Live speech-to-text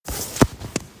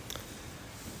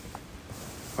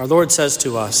Our Lord says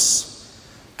to us,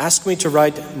 "Ask me to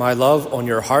write my love on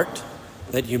your heart,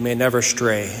 that you may never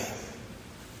stray."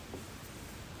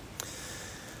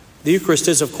 The Eucharist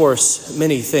is, of course,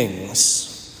 many things.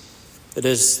 It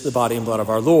is the body and blood of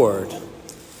our Lord.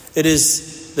 It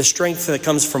is the strength that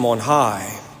comes from on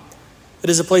high. It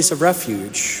is a place of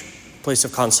refuge, a place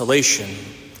of consolation.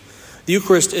 The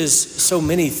Eucharist is so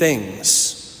many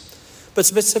things. But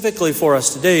specifically for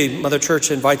us today, Mother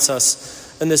Church invites us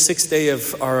in the 6th day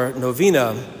of our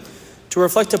Novena to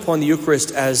reflect upon the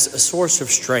Eucharist as a source of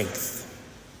strength.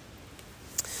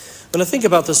 When I think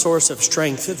about the source of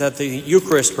strength that the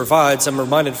Eucharist provides, I'm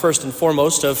reminded first and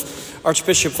foremost of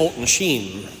Archbishop Fulton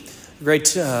Sheen,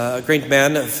 a great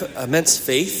man of immense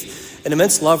faith and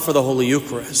immense love for the Holy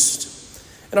Eucharist.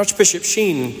 And Archbishop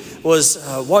Sheen was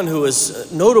one who was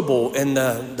notable in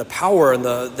the power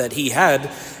that he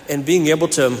had in being able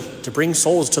to bring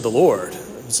souls to the Lord.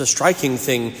 It's a striking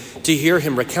thing to hear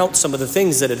him recount some of the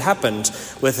things that had happened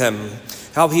with him.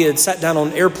 How he had sat down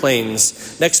on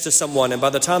airplanes next to someone, and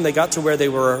by the time they got to where they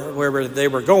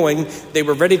were going, they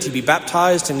were ready to be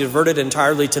baptized and converted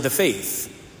entirely to the faith.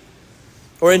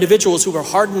 Or individuals who were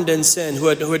hardened in sin,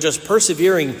 who were just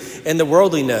persevering in the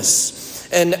worldliness,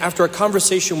 and after a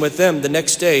conversation with them the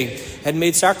next day had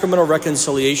made sacramental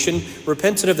reconciliation,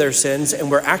 repented of their sins, and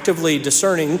were actively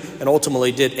discerning and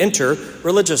ultimately did enter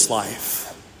religious life.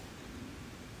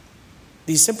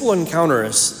 These simple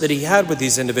encounters that he had with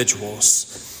these individuals,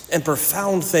 and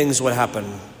profound things would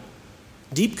happen,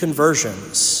 deep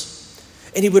conversions.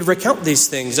 And he would recount these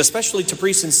things, especially to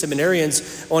priests and seminarians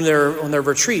on their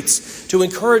retreats, to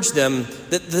encourage them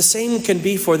that the same can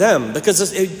be for them,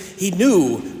 because he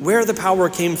knew where the power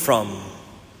came from.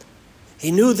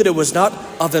 He knew that it was not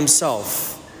of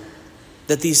himself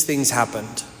that these things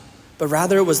happened, but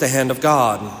rather it was the hand of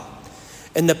God.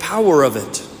 And the power of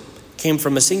it came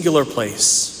from a singular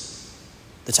place,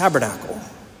 the tabernacle.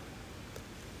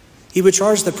 He would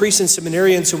charge the priests and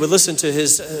seminarians who would listen to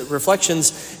his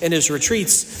reflections and his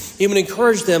retreats. He would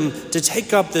encourage them to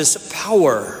take up this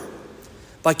power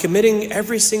by committing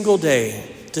every single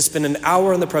day to spend an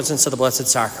hour in the presence of the Blessed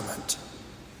Sacrament.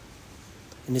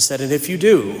 And he said, and if you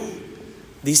do,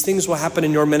 these things will happen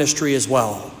in your ministry as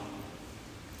well.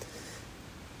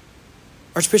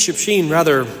 Archbishop Sheen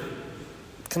rather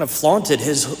kind of flaunted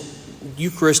his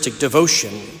Eucharistic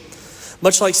devotion.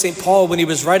 Much like St. Paul when he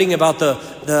was writing about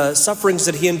the sufferings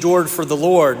that he endured for the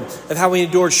Lord, of how he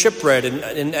endured shipwreck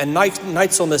and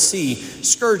nights on the sea,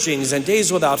 scourgings and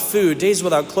days without food, days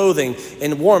without clothing,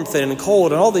 and warmth and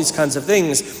cold, and all these kinds of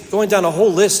things, going down a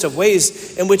whole list of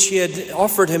ways in which he had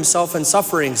offered himself in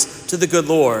sufferings to the good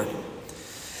Lord.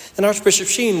 And Archbishop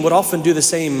Sheen would often do the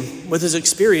same with his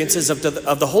experiences of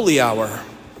the Holy Hour,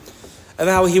 of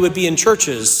how he would be in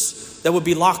churches that would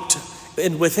be locked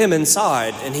in with him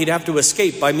inside, and he'd have to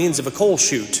escape by means of a coal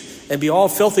chute and be all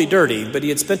filthy dirty, but he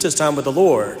had spent his time with the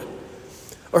Lord.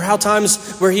 Or how times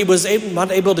where he was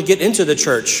not able to get into the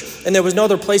church and there was no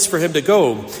other place for him to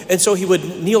go, and so he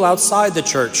would kneel outside the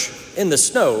church in the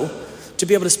snow to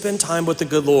be able to spend time with the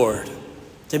good Lord,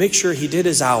 to make sure he did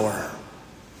his hour.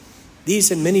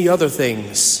 These and many other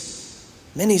things,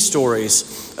 many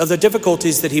stories of the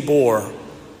difficulties that he bore,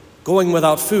 going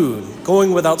without food,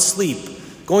 going without sleep,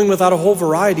 going without a whole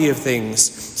variety of things,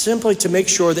 simply to make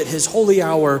sure that his holy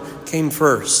hour came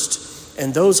first,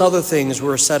 and those other things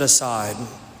were set aside.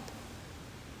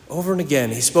 Over and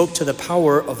again, he spoke to the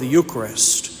power of the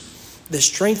Eucharist, the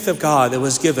strength of God that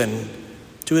was given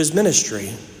to his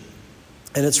ministry,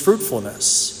 and its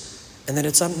fruitfulness, and that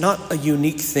it's not a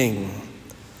unique thing.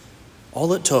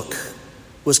 All it took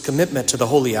was commitment to the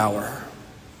holy hour.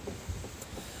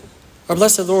 Our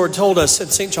blessed Lord told us in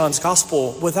St. John's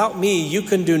Gospel, without me you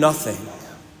can do nothing.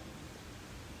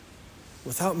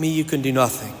 Without me you can do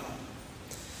nothing.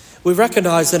 We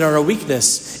recognize that in our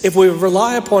weakness, if we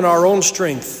rely upon our own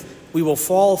strength, we will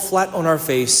fall flat on our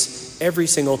face every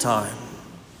single time.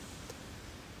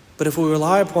 But if we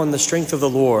rely upon the strength of the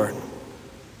Lord,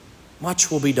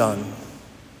 much will be done.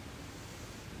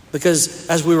 Because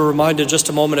as we were reminded just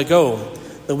a moment ago,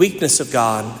 the weakness of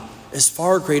God is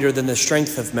far greater than the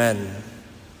strength of men.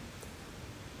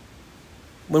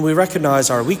 When we recognize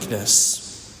our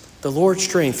weakness, the Lord's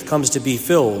strength comes to be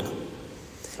filled.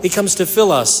 He comes to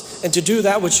fill us and to do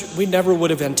that which we never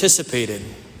would have anticipated,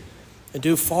 and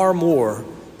do far more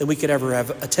than we could ever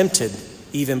have attempted,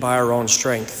 even by our own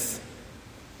strength.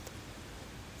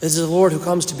 It is the Lord who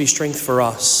comes to be strength for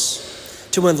us,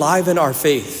 to enliven our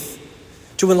faith,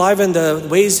 to enliven the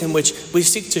ways in which we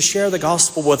seek to share the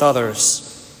gospel with others,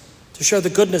 to share the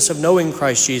goodness of knowing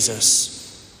Christ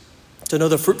Jesus, to know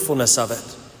the fruitfulness of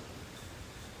it.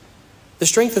 The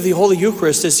strength of the Holy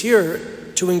Eucharist is here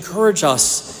to encourage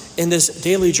us in this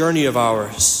daily journey of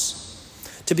ours,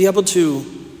 to be able to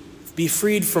be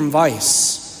freed from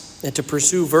vice and to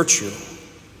pursue virtue.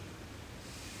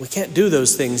 We can't do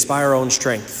those things by our own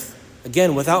strength.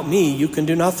 Again, without me, you can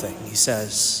do nothing, he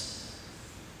says.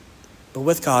 But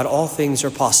with God, all things are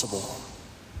possible.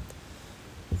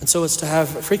 And so it's to have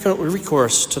frequent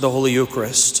recourse to the Holy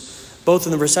Eucharist, both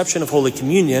in the reception of Holy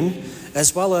Communion,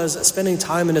 as well as spending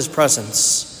time in his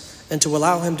presence, and to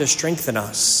allow him to strengthen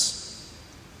us.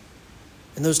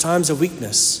 In those times of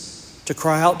weakness, to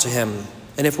cry out to him,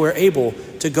 and if we're able,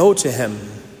 to go to him,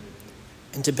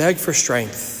 and to beg for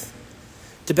strength,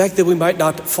 to beg that we might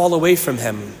not fall away from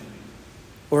him,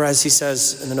 or as he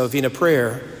says in the Novena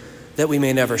prayer, that we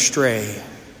may never stray.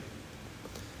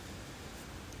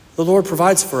 The Lord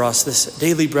provides for us this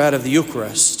daily bread of the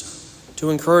Eucharist to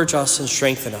encourage us and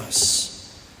strengthen us.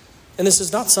 And this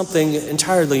is not something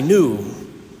entirely new.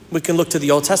 We can look to the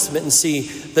Old Testament and see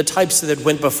the types that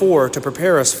went before to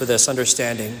prepare us for this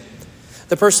understanding.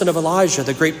 The person of Elijah,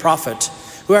 the great prophet,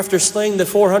 who after slaying the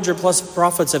 400 plus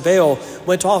prophets of Baal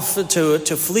went off to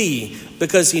flee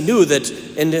because he knew that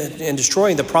in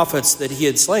destroying the prophets that he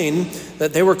had slain,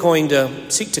 that they were going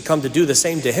to seek to come to do the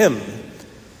same to him.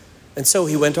 And so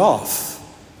he went off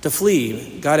to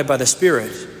flee, guided by the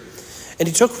Spirit. And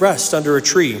he took rest under a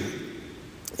tree.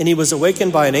 And he was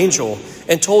awakened by an angel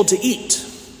and told to eat.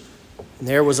 And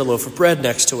there was a loaf of bread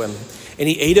next to him. And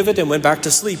he ate of it and went back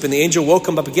to sleep. And the angel woke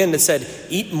him up again and said,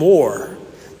 "Eat more.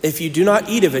 If you do not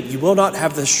eat of it, you will not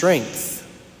have the strength."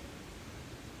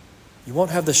 You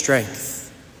won't have the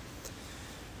strength.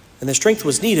 And the strength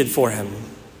was needed for him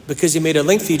because he made a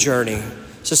lengthy journey,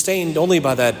 sustained only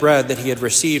by that bread that he had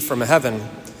received from heaven,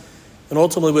 and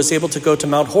ultimately was able to go to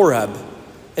Mount Horeb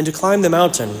and to climb the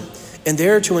mountain, and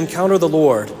there to encounter the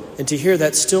Lord and to hear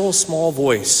that still small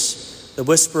voice, the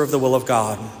whisper of the will of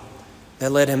God,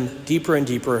 that led him deeper and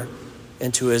deeper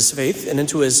into his faith and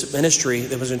into his ministry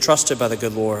that was entrusted by the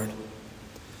good Lord.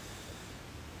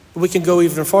 We can go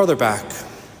even farther back.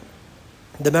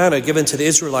 The manna given to the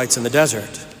Israelites in the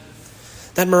desert,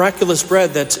 that miraculous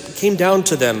bread that came down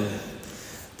to them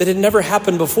that had never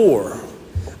happened before.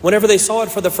 Whenever they saw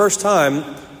it for the first time,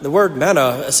 the word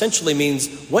manna essentially means,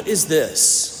 what is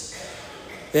this?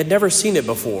 They had never seen it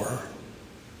before.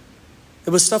 It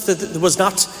was stuff that was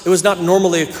not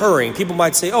normally occurring. People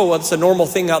might say, oh, well, it's a normal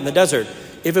thing out in the desert.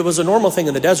 If it was a normal thing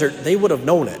in the desert, they would have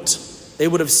known it. They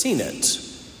would have seen it.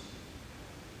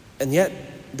 And yet,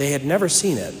 they had never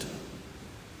seen it.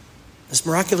 This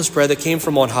miraculous bread that came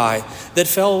from on high, that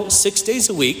fell 6 days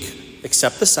a week,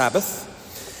 except the Sabbath,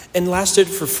 and lasted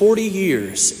for 40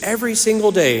 years, every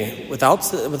single day,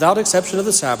 without exception of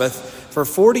the Sabbath. For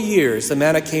 40 years, the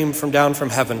manna came down from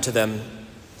heaven to them.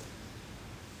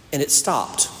 And it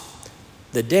stopped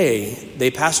the day they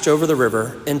passed over the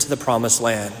river into the promised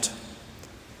land.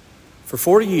 For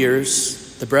 40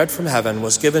 years, the bread from heaven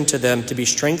was given to them to be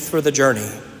strength for the journey.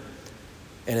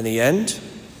 And in the end,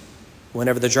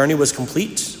 whenever the journey was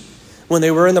complete, when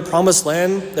they were in the promised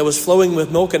land that was flowing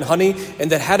with milk and honey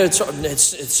and that had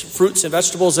its fruits and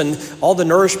vegetables and all the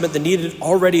nourishment that needed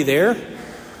already there,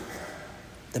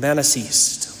 the manna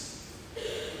ceased.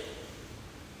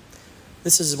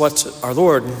 This is what our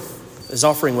Lord is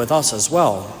offering with us as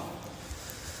well.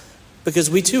 Because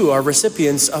we too are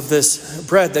recipients of this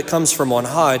bread that comes from on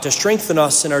high to strengthen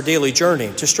us in our daily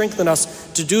journey, to strengthen us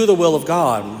to do the will of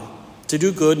God, to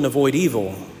do good and avoid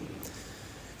evil.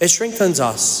 It strengthens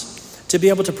us to be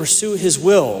able to pursue his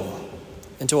will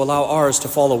and to allow ours to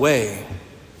fall away.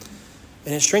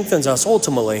 And it strengthens us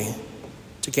ultimately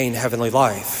to gain heavenly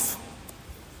life.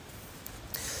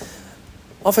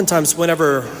 Oftentimes,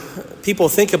 whenever people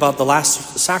think about the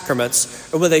last sacraments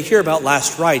or when they hear about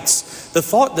last rites, the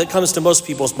thought that comes to most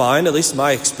people's mind, at least in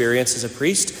my experience as a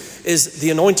priest, is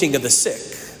the anointing of the sick.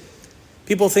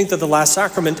 People think that the last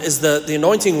sacrament is the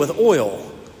anointing with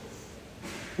oil.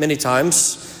 Many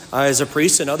times, I, as a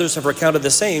priest, and others have recounted the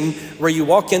same, where you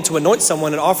walk in to anoint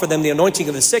someone and offer them the anointing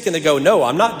of the sick, and they go, "No,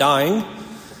 I'm not dying,"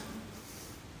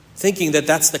 thinking that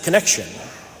that's the connection.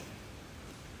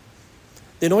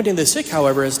 The anointing of the sick,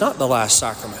 however, is not the last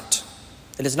sacrament.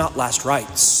 It is not last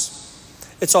rites.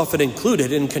 It's often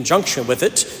included in conjunction with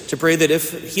it to pray that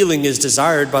if healing is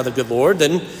desired by the good Lord,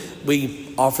 then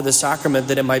we offer the sacrament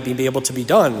that it might be able to be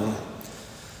done.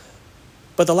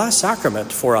 But the last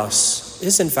sacrament for us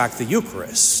is in fact the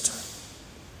Eucharist,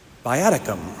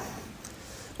 Viaticum,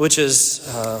 which is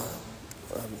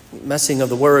messing of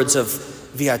the words of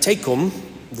viatecum,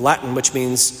 Latin, which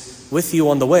means with you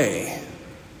on the way.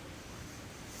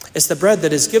 It's the bread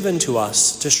that is given to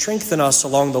us to strengthen us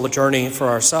along the journey for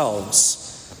ourselves.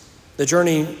 the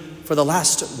journey for the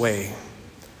last way,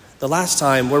 the last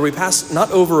time where we pass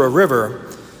not over a river,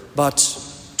 but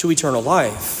to eternal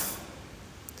life.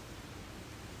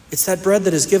 It's that bread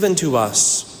that is given to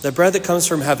us, the bread that comes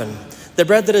from heaven, the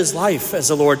bread that is life, as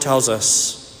the Lord tells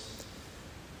us.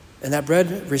 And that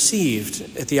bread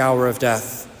received at the hour of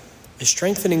death is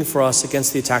strengthening for us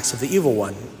against the attacks of the evil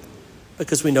one.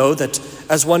 Because we know that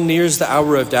as one nears the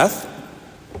hour of death,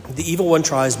 the evil one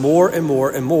tries more and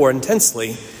more and more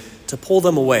intensely to pull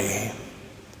them away.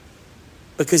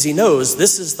 Because he knows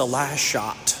this is the last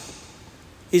shot.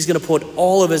 He's going to put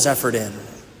all of his effort in.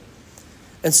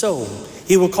 And so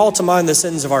he will call to mind the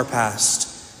sins of our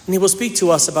past. And he will speak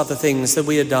to us about the things that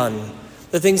we had done,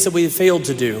 the things that we have failed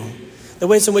to do, the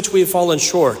ways in which we have fallen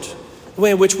short, the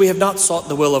way in which we have not sought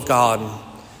the will of God,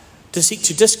 to seek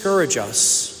to discourage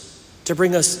us, to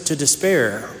bring us to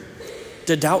despair,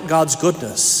 to doubt God's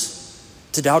goodness,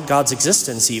 to doubt God's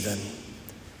existence even,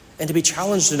 and to be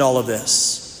challenged in all of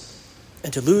this,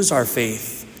 and to lose our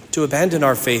faith, to abandon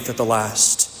our faith at the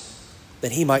last,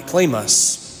 that he might claim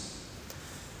us.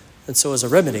 And so as a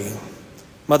remedy,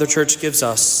 Mother Church gives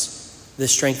us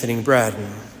this strengthening bread.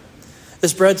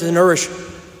 This bread to nourish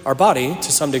our body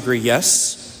to some degree,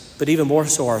 yes, but even more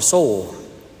so our soul,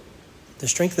 to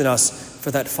strengthen us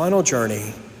for that final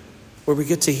journey where we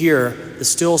get to hear the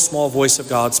still small voice of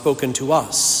God spoken to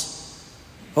us,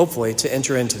 hopefully to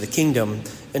enter into the kingdom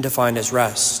and to find his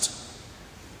rest.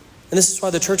 And this is why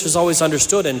the church has always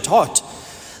understood and taught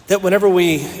that whenever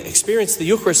we experience the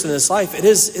Eucharist in this life, it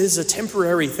is a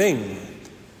temporary thing.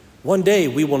 One day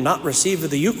we will not receive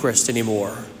the Eucharist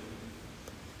anymore.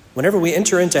 Whenever we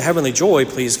enter into heavenly joy,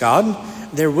 please God,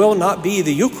 there will not be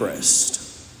the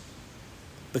Eucharist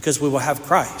because we will have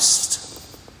Christ.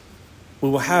 We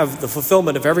will have the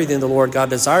fulfillment of everything the Lord God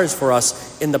desires for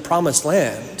us in the promised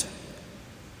land.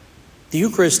 The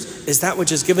Eucharist is that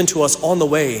which is given to us on the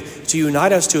way to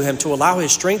unite us to him, to allow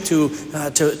his strength to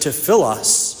fill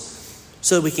us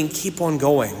so that we can keep on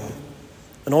going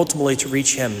and ultimately to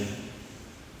reach him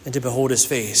and to behold his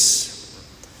face.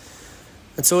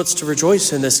 And so it's to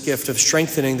rejoice in this gift of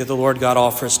strengthening that the Lord God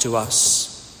offers to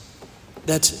us.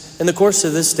 That in the course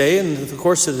of this day and the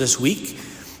course of this week,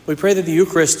 we pray that the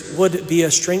Eucharist would be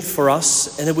a strength for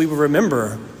us and that we would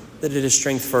remember that it is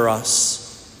strength for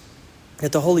us.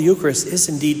 That the Holy Eucharist is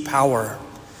indeed power.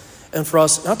 And for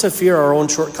us not to fear our own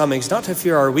shortcomings, not to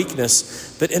fear our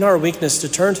weakness, but in our weakness to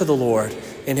turn to the Lord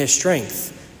in his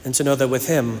strength and to know that with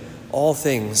him all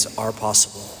things are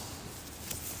possible.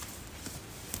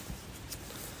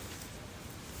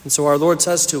 And so our Lord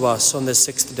says to us on this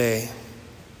sixth day,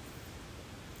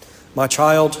 "My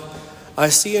child, I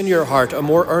see in your heart a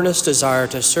more earnest desire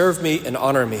to serve me and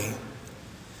honor me.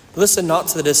 Listen not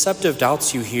to the deceptive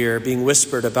doubts you hear being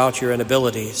whispered about your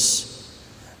inabilities.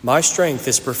 My strength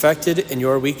is perfected in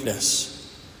your weakness.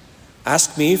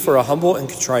 Ask me for a humble and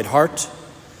contrite heart,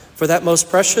 for that most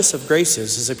precious of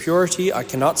graces is a purity I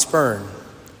cannot spurn.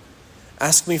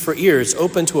 Ask me for ears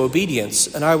open to obedience,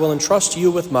 and I will entrust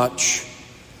you with much.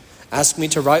 Ask me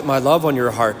to write my love on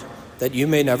your heart, that you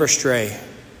may never stray.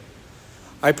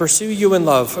 I pursue you in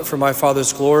love for my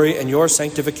Father's glory and your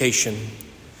sanctification.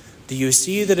 Do you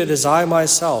see that it is I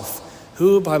myself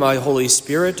who, by my Holy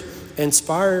Spirit,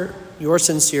 inspire your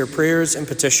sincere prayers and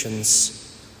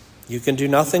petitions? You can do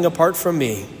nothing apart from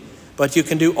me, but you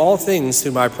can do all things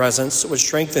through my presence, which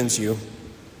strengthens you.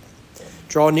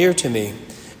 Draw near to me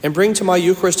and bring to my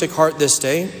Eucharistic heart this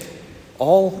day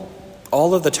all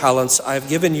of the talents I have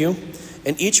given you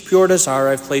and each pure desire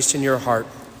I've placed in your heart.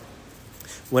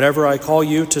 Whenever I call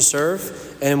you to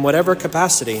serve, and in whatever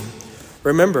capacity,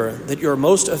 remember that your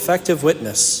most effective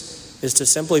witness is to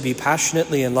simply be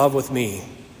passionately in love with me.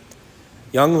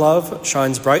 Young love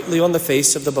shines brightly on the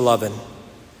face of the beloved.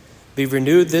 Be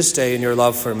renewed this day in your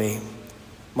love for me.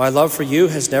 My love for you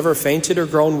has never fainted or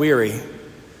grown weary.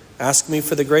 Ask me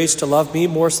for the grace to love me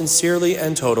more sincerely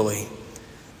and totally.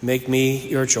 Make me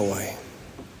your joy.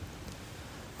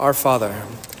 Our Father,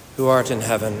 who art in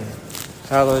heaven,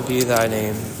 hallowed be thy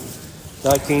name.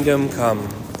 Thy kingdom come,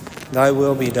 thy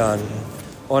will be done,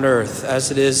 on earth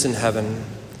as it is in heaven.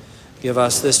 Give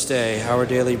us this day our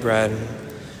daily bread,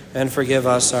 and forgive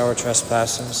us our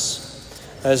trespasses,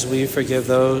 as we forgive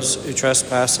those who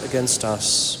trespass against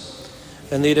us.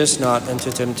 And lead us not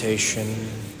into temptation,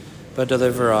 but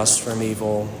deliver us from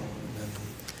evil.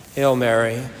 Hail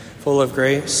Mary, full of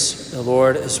grace, the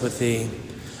Lord is with thee.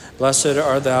 Blessed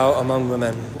art thou among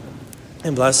women,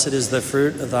 and blessed is the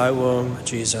fruit of thy womb,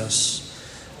 Jesus.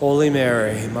 Holy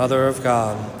Mary, Mother of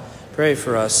God, pray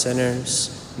for us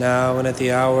sinners, now and at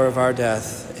the hour of our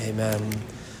death. Amen.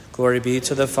 Glory be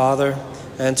to the Father,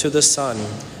 and to the Son,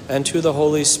 and to the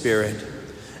Holy Spirit,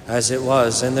 as it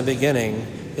was in the beginning,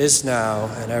 is now,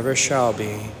 and ever shall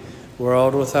be,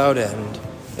 world without end.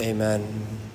 Amen.